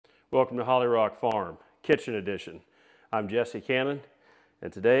Welcome to Hollyrock Farm, Kitchen Edition. I'm Jesse Cannon,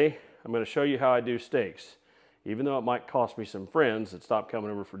 and today I'm going to show you how I do steaks, even though it might cost me some friends that stop coming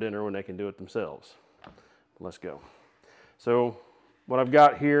over for dinner when they can do it themselves. Let's go. So what I've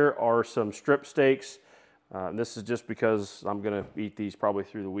got here are some strip steaks. This is just because I'm going to eat these probably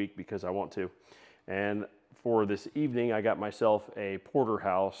through the week because I want to. And for this evening, I got myself a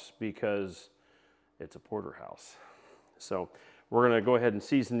porterhouse because it's a porterhouse. So we're going to go ahead and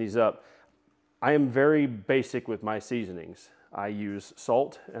season these up. I am very basic with my seasonings. I use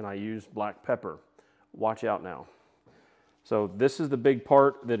salt and I use black pepper. Watch out now. So this is the big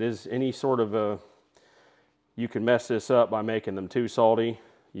part that is any sort of a, you can mess this up by making them too salty.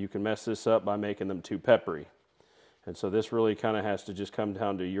 You can mess this up by making them too peppery. And so this really kind of has to just come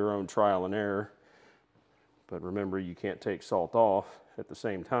down to your own trial and error. But remember, you can't take salt off at the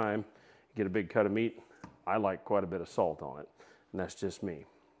same time. You get a big cut of meat. I like quite a bit of salt on it. And that's just me.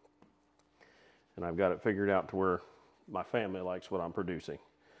 And I've got it figured out to where my family likes what I'm producing.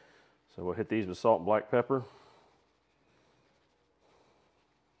 So we'll hit these with salt and black pepper.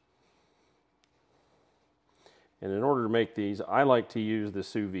 And in order to make these, I like to use the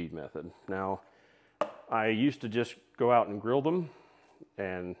sous vide method. Now, I used to just go out and grill them,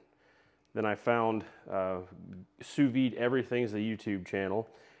 and then I found Sous Vide Everything's the YouTube channel,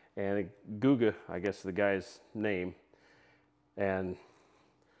 and Guga, I guess is the guy's name. And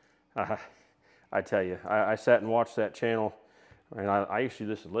I tell you, I sat and watched that channel, and I used to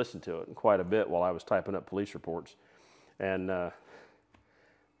just listen to it quite a bit while I was typing up police reports. And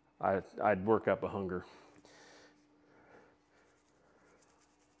I'd work up a hunger.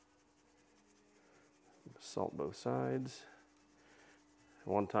 Salt both sides.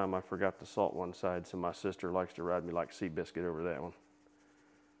 One time I forgot to salt one side, so my sister likes to ride me like Seabiscuit over that one.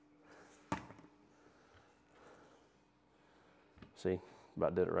 See,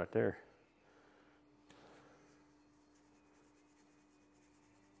 about did it right there.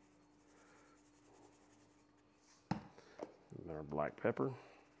 And our black pepper.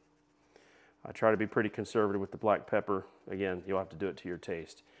 I try to be pretty conservative with the black pepper. Again, you'll have to do it to your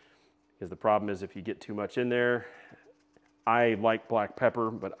taste. Because the problem is if you get too much in there, I like black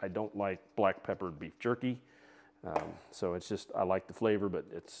pepper, but I don't like black peppered beef jerky. So it's just, I like the flavor, but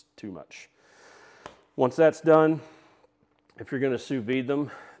it's too much. Once that's done, if you're going to sous vide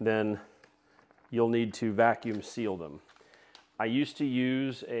them, then you'll need to vacuum seal them. I used to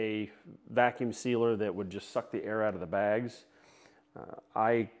use a vacuum sealer that would just suck the air out of the bags.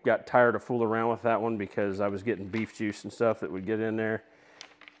 I got tired of fooling around with that one because I was getting beef juice and stuff that would get in there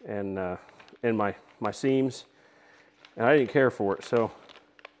and in my seams, and I didn't care for it, so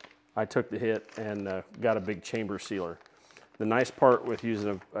I took the hit and got a big chamber sealer. The nice part with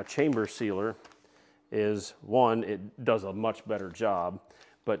using a chamber sealer is, one, it does a much better job,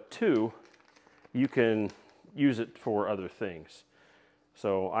 but two, you can use it for other things.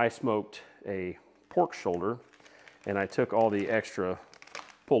 So I smoked a pork shoulder, and I took all the extra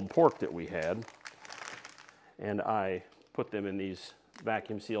pulled pork that we had, and I put them in these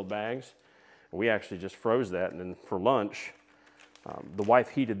vacuum sealed bags. We actually just froze that, and then for lunch, the wife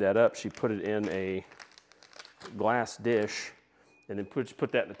heated that up. She put it in a glass dish, and then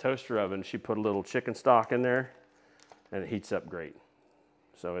put that in the toaster oven. She put a little chicken stock in there, and it heats up great.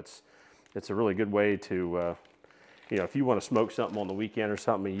 So it's a really good way to, you know, if you want to smoke something on the weekend or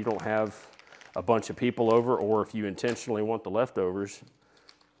something, and you don't have a bunch of people over, or if you intentionally want the leftovers,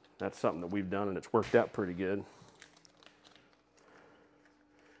 that's something that we've done, and it's worked out pretty good.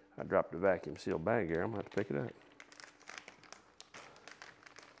 I dropped a vacuum sealed bag here. I'm going to have to pick it up.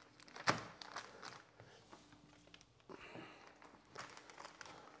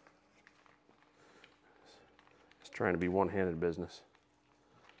 Trying to be one-handed business.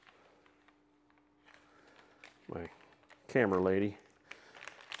 My camera lady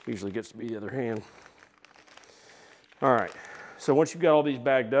usually gets to be the other hand. All right, so once you've got all these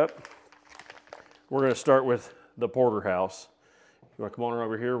bagged up, we're going to start with the porterhouse. You want to come on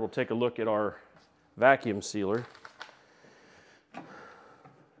over here? We'll take a look at our vacuum sealer.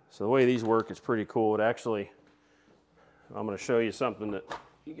 So the way these work is pretty cool. It actually, I'm going to show you something that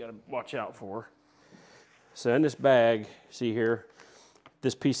you got to watch out for. So in this bag, see here,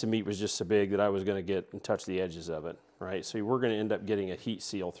 this piece of meat was just so big that I was going to get and touch the edges of it, right? So we're going to end up getting a heat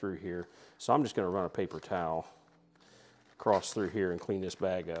seal through here. So I'm just going to run a paper towel across through here and clean this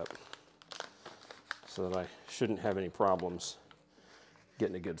bag up so that I shouldn't have any problems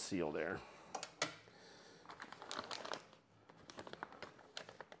getting a good seal there.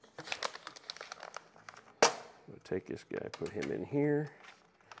 I'm going to take this guy, put him in here.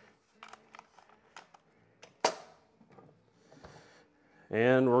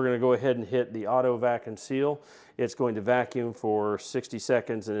 And we're going to go ahead and hit the auto vac and seal. It's going to vacuum for 60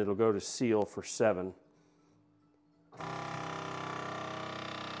 seconds and it'll go to seal for 7.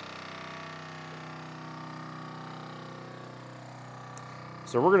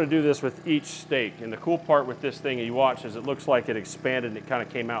 So we're going to do this with each steak. And the cool part with this thing you watch is it looks like it expanded and it kind of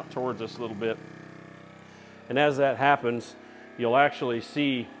came out towards us a little bit. And as that happens, you'll actually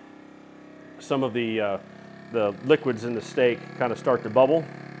see some of the liquids in the steak kind of start to bubble.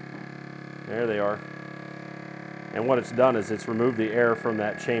 There they are. And what it's done is it's removed the air from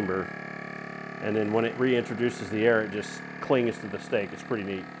that chamber. And then when it reintroduces the air, it just clings to the steak. It's pretty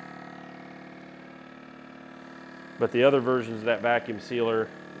neat. But the other versions of that vacuum sealer,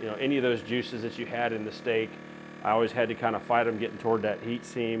 you know, any of those juices that you had in the steak, I always had to kind of fight them getting toward that heat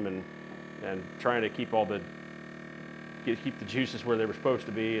seam and trying to keep keep the juices where they were supposed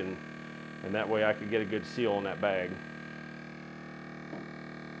to be, and that way I could get a good seal on that bag.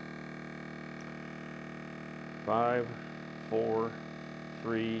 5, 4,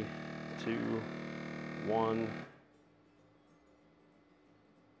 3, 2, 1.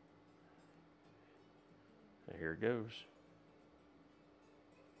 Here it goes.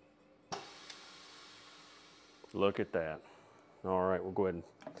 Look at that. All right, we'll go ahead and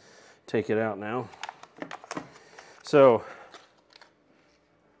take it out now. So,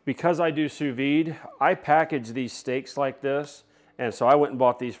 because I do sous vide, I package these steaks like this, and so I went and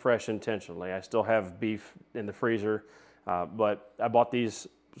bought these fresh intentionally. I still have beef in the freezer, but I bought these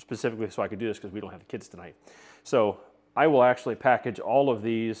specifically so I could do this because we don't have the kids tonight. So I will actually package all of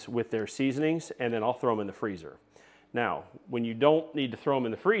these with their seasonings, and then I'll throw them in the freezer. Now, when you don't need to throw them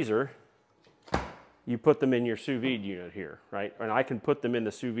in the freezer, you put them in your sous vide unit here, right? And I can put them in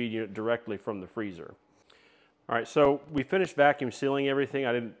the sous vide unit directly from the freezer. All right, so we finished vacuum sealing everything.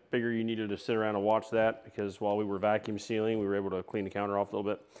 I didn't figure you needed to sit around and watch that because while we were vacuum sealing, we were able to clean the counter off a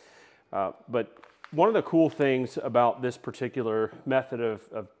little bit. But one of the cool things about this particular method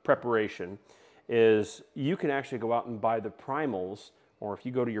of preparation is you can actually go out and buy the primals, or if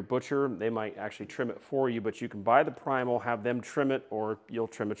you go to your butcher, they might actually trim it for you, but you can buy the primal, have them trim it, or you'll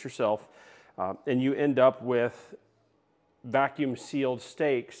trim it yourself, and you end up with vacuum sealed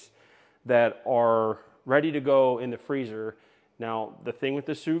steaks that are ready to go in the freezer. Now, the thing with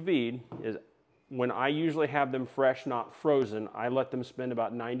the sous vide is when I usually have them fresh, not frozen, I let them spend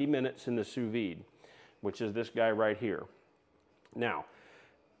about 90 minutes in the sous vide, which is this guy right here. Now,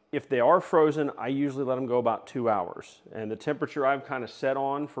 if they are frozen, I usually let them go about 2 hours. And the temperature I've kind of set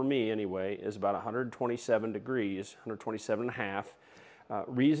on, for me anyway, is about 127 degrees, 127 and a half.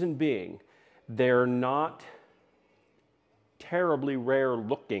 Reason being, they're not terribly rare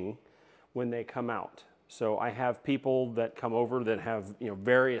looking when they come out. So I have people that come over that have, you know,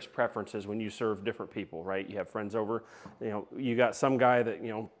 various preferences when you serve different people, right? You have friends over, you know, you got some guy that, you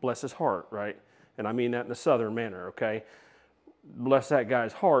know, bless his heart, right? And I mean that in a southern manner, okay? Bless that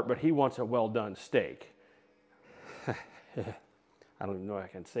guy's heart, but he wants a well-done steak. I don't even know if I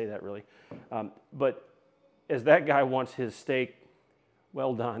can say that really. But as that guy wants his steak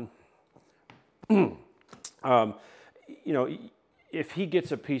well done, you know, if he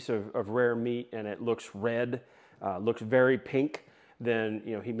gets a piece of rare meat and it looks red, looks very pink, then,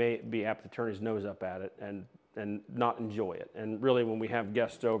 you know, he may be apt to turn his nose up at it and not enjoy it. And really, when we have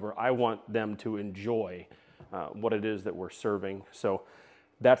guests over, I want them to enjoy what it is that we're serving. So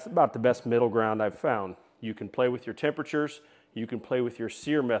that's about the best middle ground I've found. You can play with your temperatures, you can play with your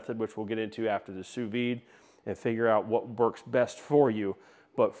sear method, which we'll get into after the sous vide, and figure out what works best for you.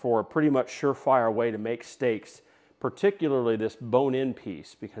 But for a pretty much surefire way to make steaks, particularly this bone-in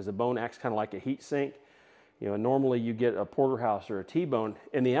piece, because the bone acts kind of like a heat sink. You know, normally you get a porterhouse or a T-bone,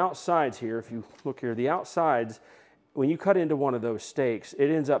 and the outsides here, if you look here, the outsides, when you cut into one of those steaks,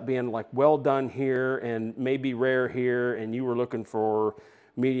 it ends up being like well done here and maybe rare here, and you were looking for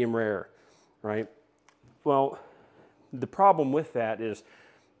medium rare, right? Well, the problem with that is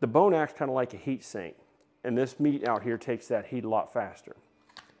the bone acts kind of like a heat sink, and this meat out here takes that heat a lot faster.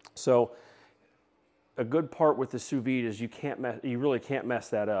 So a good part with the sous vide is you really can't mess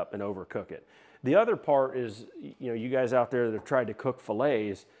that up and overcook it. The other part is, you know, you guys out there that have tried to cook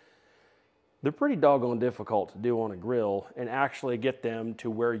fillets, they're pretty doggone difficult to do on a grill and actually get them to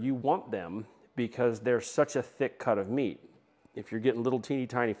where you want them because they're such a thick cut of meat. If you're getting little teeny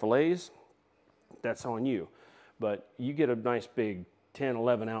tiny fillets, that's on you. But you get a nice big 10,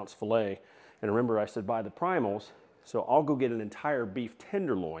 11 ounce fillet. And remember I said buy the primals, so I'll go get an entire beef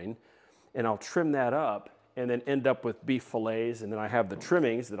tenderloin and I'll trim that up and then end up with beef fillets, and then I have the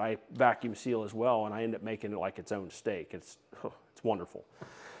trimmings that I vacuum seal as well, and I end up making it like its own steak. It's wonderful.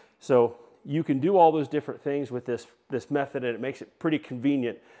 So you can do all those different things with this method, and it makes it pretty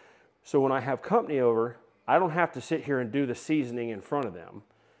convenient. So when I have company over, I don't have to sit here and do the seasoning in front of them.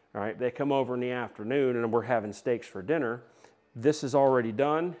 All right, they come over in the afternoon and we're having steaks for dinner. This is already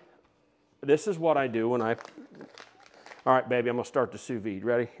done. This is what I do when all right, baby, I'm gonna start the sous vide.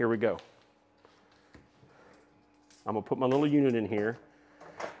 Ready? Here we go. I'm gonna put my little unit in here.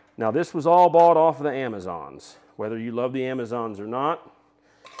 Now this was all bought off of the Amazons. Whether you love the Amazons or not,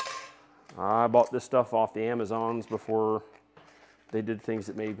 I bought this stuff off the Amazons before they did things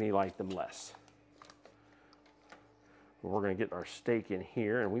that made me like them less. We're gonna get our steak in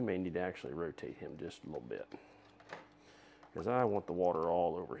here, and we may need to actually rotate him just a little bit because I want the water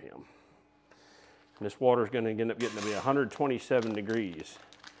all over him. And this water is gonna end up getting to be 127 degrees,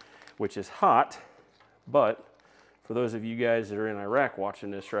 which is hot, but for those of you guys that are in Iraq watching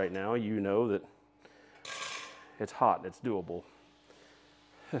this right now, you know that it's hot and it's doable.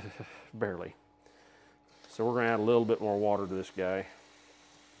 Barely. So we're gonna add a little bit more water to this guy.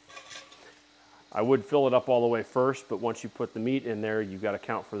 I would fill it up all the way first, but once you put the meat in there, you've got to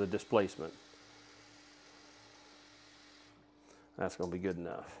count for the displacement. That's gonna be good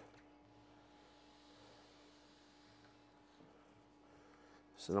enough.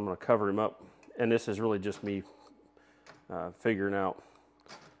 So I'm gonna cover him up, and this is really just me figuring out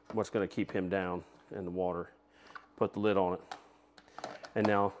what's gonna keep him down in the water. Put the lid on it. And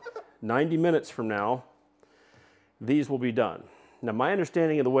now, 90 minutes from now, these will be done. Now, my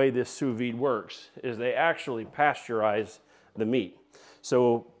understanding of the way this sous vide works is they actually pasteurize the meat.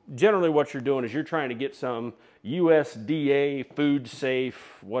 So generally what you're doing is you're trying to get some USDA food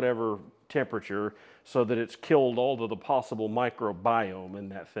safe, whatever temperature, so that it's killed all of the possible microbiome in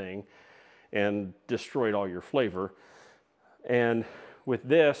that thing and destroyed all your flavor. And with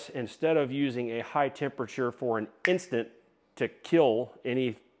this, instead of using a high temperature for an instant to kill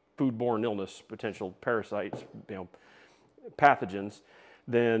any foodborne illness, potential parasites, pathogens,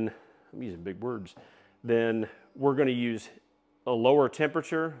 then, I'm using big words, then we're gonna use a lower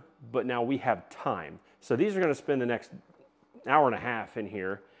temperature, but now we have time. So these are gonna spend the next hour and a half in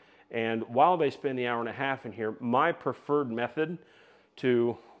here. And while they spend the hour and a half in here, my preferred method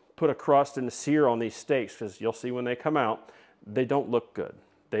to put a crust and a sear on these steaks, because you'll see when they come out, they don't look good.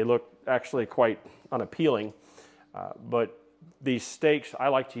 They look actually quite unappealing, but these steaks, I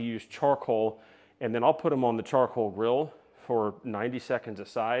like to use charcoal, and then I'll put them on the charcoal grill for 90 seconds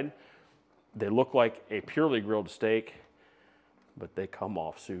aside. They look like a purely grilled steak, but they come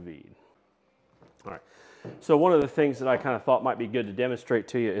off sous vide. All right, so one of the things that I kind of thought might be good to demonstrate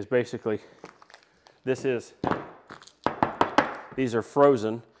to you is basically, these are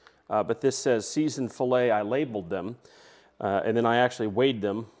frozen, but this says seasoned filet. I labeled them, and then I actually weighed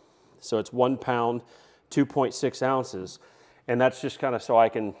them. So it's 1 pound, 2.6 ounces. And that's just kind of so I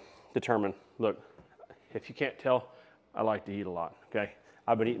can determine, look, if you can't tell, I like to eat a lot, okay?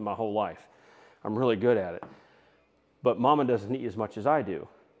 I've been eating my whole life. I'm really good at it. But Mama doesn't eat as much as I do.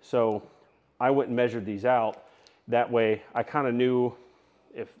 So I went and measured these out. That way I kind of knew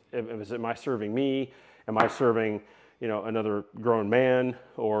am I serving me? Am I serving, another grown man?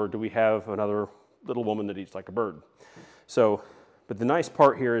 Or do we have another little woman that eats like a bird? So, but the nice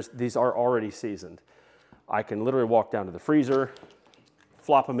part here is these are already seasoned. I can literally walk down to the freezer,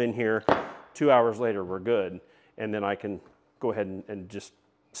 flop them in here, 2 hours later we're good. And then I can go ahead and just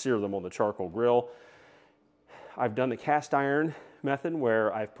sear them on the charcoal grill. I've done the cast iron method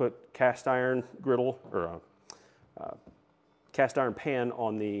where I've put cast iron griddle or cast iron pan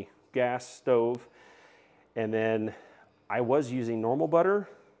on the gas stove. And then I was using normal butter.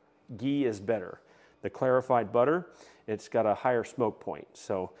 Ghee is better. The clarified butter, it's got a higher smoke point.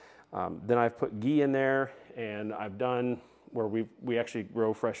 So then I've put ghee in there, and I've done where we actually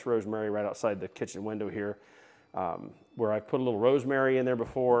grow fresh rosemary right outside the kitchen window here, where I've put a little rosemary in there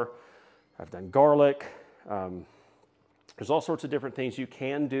before. I've done garlic. There's all sorts of different things you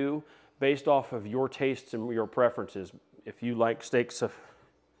can do based off of your tastes and your preferences. If you like steaks of,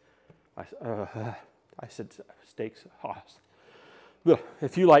 I said steak sauce.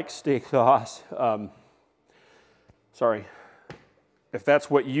 If you like steak sauce, sorry, if that's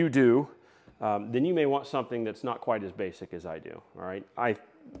what you do, then you may want something that's not quite as basic as I do, all right?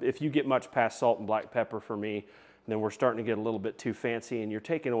 If you get much past salt and black pepper for me, then we're starting to get a little bit too fancy, and you're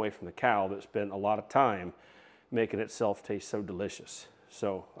taking away from the cow that spent a lot of time making itself taste so delicious.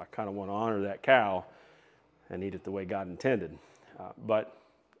 So I kind of want to honor that cow and eat it the way God intended. But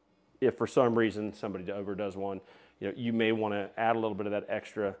if for some reason somebody overdoes one, you may want to add a little bit of that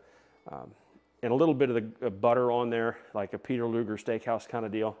extra and a little bit of the butter on there, like a Peter Luger steakhouse kind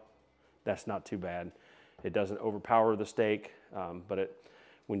of deal. That's not too bad. It doesn't overpower the steak, but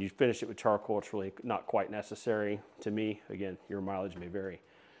When you finish it with charcoal, it's really not quite necessary to me. Again, your mileage may vary.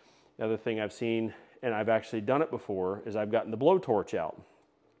 The other thing I've seen, and I've actually done it before, is I've gotten the blowtorch out.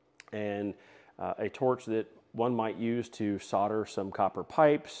 And a torch that one might use to solder some copper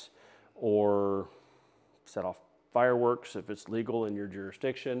pipes or set off fireworks if it's legal in your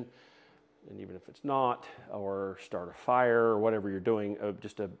jurisdiction, and even if it's not, or start a fire or whatever you're doing,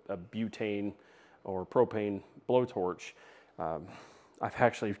 just a butane or propane blowtorch. I've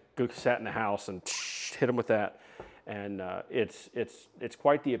actually sat in the house and hit them with that, and it's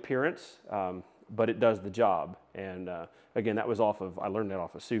quite the appearance, but it does the job. And again, that was I learned that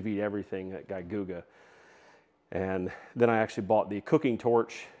off of Sous Vide Everything, that guy Guga. And then I actually bought the cooking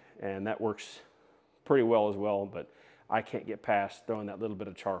torch, and that works pretty well as well, but I can't get past throwing that little bit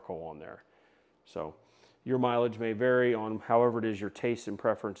of charcoal on there. So your mileage may vary on however it is your taste and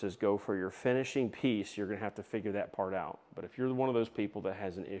preferences go for your finishing piece. You're gonna have to figure that part out. But if you're one of those people that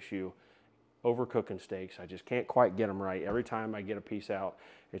has an issue overcooking steaks, I just can't quite get them right. Every time I get a piece out,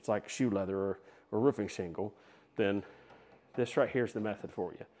 it's like shoe leather or roofing shingle, then this right here is the method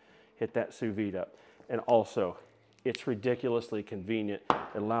for you. Hit that sous vide up. And also, it's ridiculously convenient.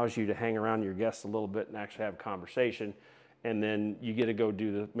 It allows you to hang around your guests a little bit and actually have a conversation. And then you get to go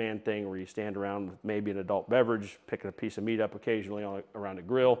do the man thing where you stand around with maybe an adult beverage, picking a piece of meat up occasionally around a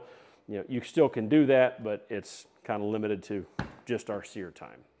grill. You know, you still can do that, but it's kind of limited to just our sear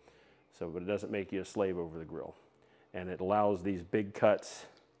time. So, but it doesn't make you a slave over the grill. And it allows these big cuts,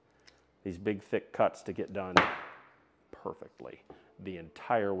 these big thick cuts to get done perfectly the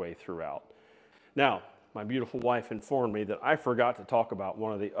entire way throughout. Now, my beautiful wife informed me that I forgot to talk about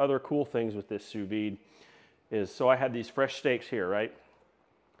one of the other cool things with this sous vide is, so I had these fresh steaks here, right?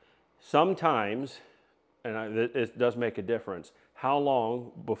 Sometimes, and it does make a difference, how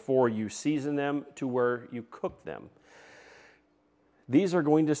long before you season them to where you cook them. These are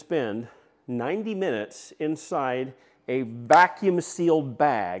going to spend 90 minutes inside a vacuum sealed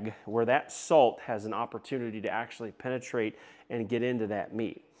bag where that salt has an opportunity to actually penetrate and get into that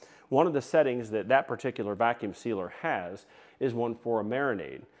meat. One of the settings that that particular vacuum sealer has is one for a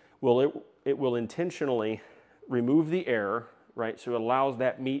marinade. Well, it will intentionally remove the air, right? So it allows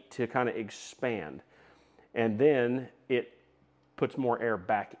that meat to kind of expand. And then it puts more air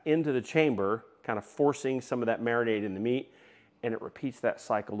back into the chamber, kind of forcing some of that marinade in the meat, and it repeats that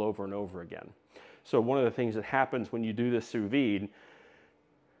cycle over and over again. So one of the things that happens when you do this sous vide,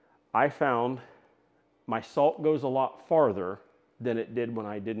 I found my salt goes a lot farther than it did when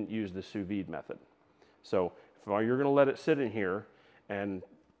I didn't use the sous vide method. So if you're gonna let it sit in here and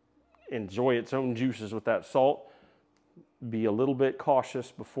enjoy its own juices with that salt, be a little bit cautious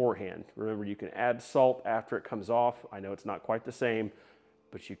beforehand. Remember, you can add salt after it comes off. I know it's not quite the same,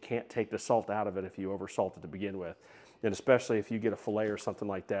 but you can't take the salt out of it if you oversalt it to begin with. And especially if you get a filet or something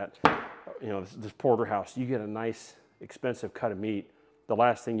like that, you know, this porterhouse, you get a nice expensive cut of meat. The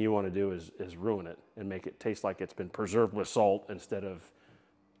last thing you want to do is ruin it and make it taste like it's been preserved with salt instead of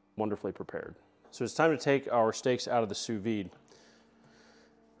wonderfully prepared. So it's time to take our steaks out of the sous vide.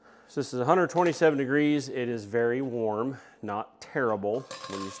 So this is 127 degrees. It is very warm, not terrible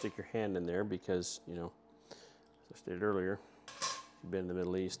when you stick your hand in there because, you know, as I stated earlier, you've been in the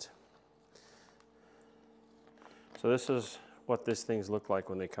Middle East. So this is what these things look like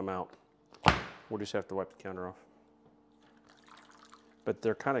when they come out. We'll just have to wipe the counter off. But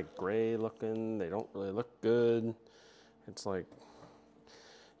they're kind of gray looking. They don't really look good. It's like,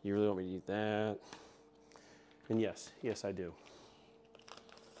 you really want me to eat that? And yes, I do.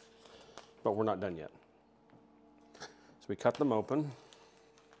 But we're not done yet. So we cut them open.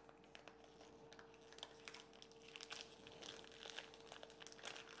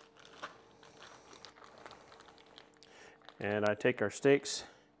 And I take our steaks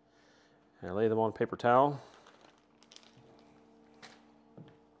and I lay them on a paper towel.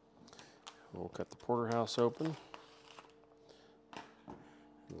 We'll cut the porterhouse open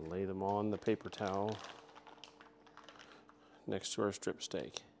and lay them on the paper towel next to our strip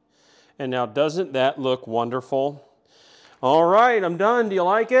steak. And now, doesn't that look wonderful? All right, I'm done. Do you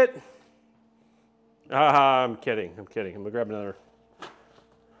like it? I'm kidding. I'm gonna grab another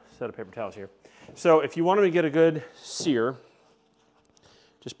set of paper towels here. So if you want them to get a good sear,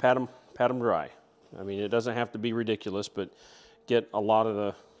 just pat them dry. I mean, it doesn't have to be ridiculous, but get a lot of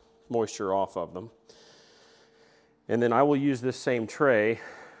the moisture off of them. And then I will use this same tray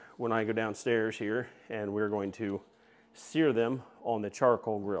when I go downstairs here, and we're going to sear them on the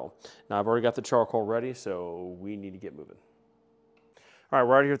charcoal grill. Now I've already got the charcoal ready, so we need to get moving. All right,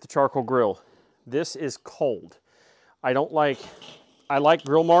 we're out here at the charcoal grill. This is cold. I like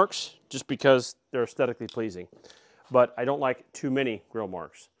grill marks just because they're aesthetically pleasing. but I don't like too many grill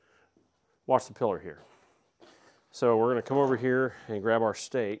marks. Watch the pillar here. So we're gonna come over here and grab our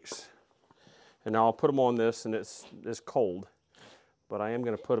steaks. And now I'll put them on this, and it's cold, but I am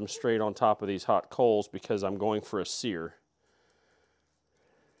gonna put them straight on top of these hot coals because I'm going for a sear.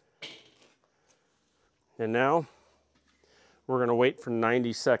 And now we're gonna wait for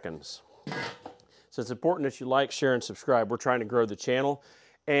 90 seconds. So it's important that you like, share, and subscribe. We're trying to grow the channel.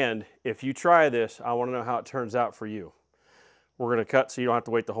 And if you try this, I wanna know how it turns out for you. We're gonna cut so you don't have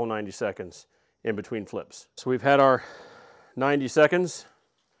to wait the whole 90 seconds in between flips. So we've had our 90 seconds.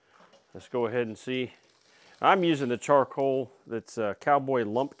 Let's go ahead and see. I'm using the charcoal that's cowboy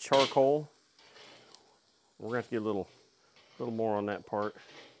lump charcoal. We're gonna have to get a little more on that part.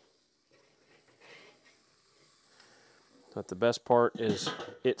 But the best part is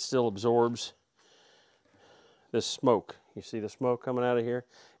it still absorbs this smoke. You see the smoke coming out of here?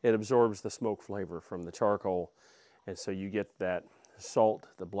 It absorbs the smoke flavor from the charcoal. And so you get that salt,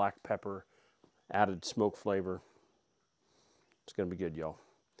 the black pepper, added smoke flavor. It's gonna be good, y'all.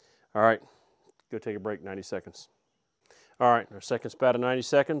 All right, go take a break, 90 seconds. All right, our second spat of 90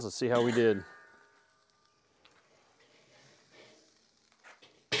 seconds. Let's see how we did.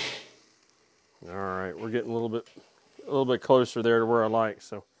 All right, we're getting a little bit closer there to where I like,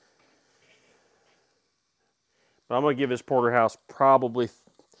 so. But I'm gonna give this porterhouse probably,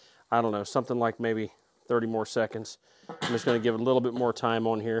 I don't know, something like maybe 30 more seconds. I'm just gonna give it a little bit more time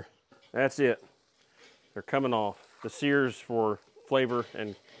on here. That's it. They're coming off. The sears for flavor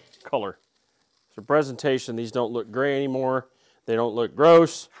and color. So presentation, these don't look gray anymore. They don't look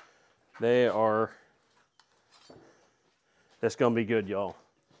gross. They are, that's gonna be good, y'all.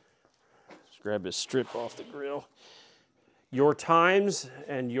 Just grab this strip off the grill. Your times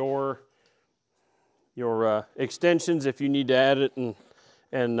and your extensions, if you need to add it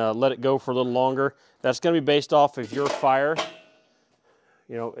and let it go for a little longer, that's gonna be based off of your fire.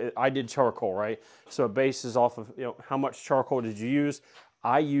 You know, I did charcoal, right? So it bases off of, you know, how much charcoal did you use?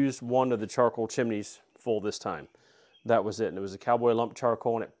 I used one of the charcoal chimneys full this time. That was it. And it was a cowboy lump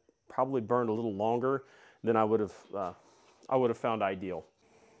charcoal, and it probably burned a little longer than I would have found ideal.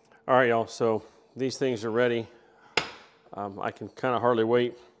 All right, y'all, so these things are ready. I can kind of hardly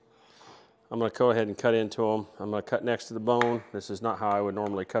wait. I'm gonna go ahead and cut into them. I'm gonna cut next to the bone. This is not how I would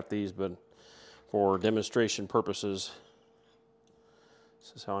normally cut these, but for demonstration purposes,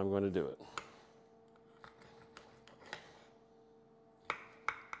 this is how I'm going to do it.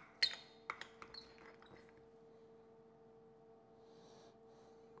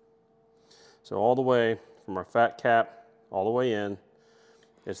 So all the way from our fat cap all the way in,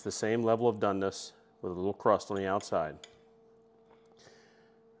 it's the same level of doneness with a little crust on the outside.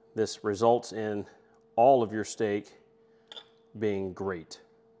 This results in all of your steak being great.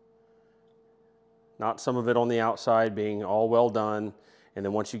 Not some of it on the outside being all well done, and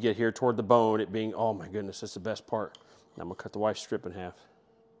then once you get here toward the bone, it being, oh my goodness, that's the best part. I'm gonna cut the wife's strip in half.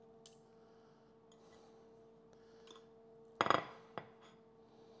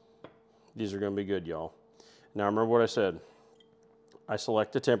 These are gonna be good, y'all. Now remember what I said. I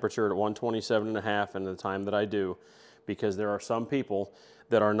select the temperature at 127.5 in the time that I do, because there are some people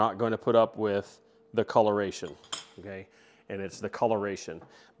that are not going to put up with the coloration, okay? And it's the coloration.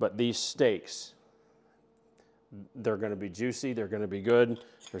 But these steaks, they're gonna be juicy, they're gonna be good.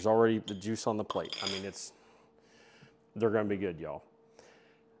 There's already the juice on the plate. I mean, they're gonna be good, y'all.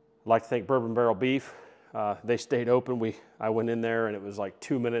 I'd like to thank Bourbon Barrel Beef. They stayed open. I went in there and it was like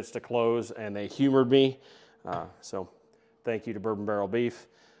 2 minutes to close, and they humored me. So thank you to Bourbon Barrel Beef.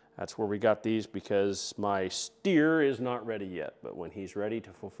 That's where we got these, because my steer is not ready yet. But when he's ready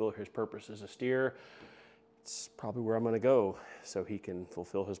to fulfill his purpose as a steer, it's probably where I'm gonna go so he can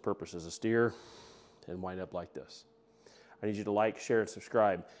fulfill his purpose as a steer and wind up like this. I need you to like, share, and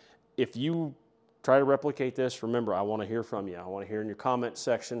subscribe. If you try to replicate this, remember, I want to hear from you. I want to hear in your comment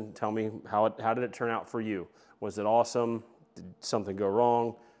section. Tell me how did it turn out for you? Was it awesome? Did something go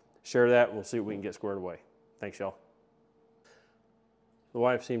wrong? Share that, and we'll see what we can get squared away. Thanks, y'all. The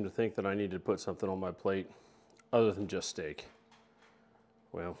wife seemed to think that I needed to put something on my plate other than just steak.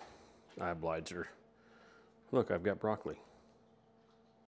 Well, I obliged her. Look, I've got broccoli.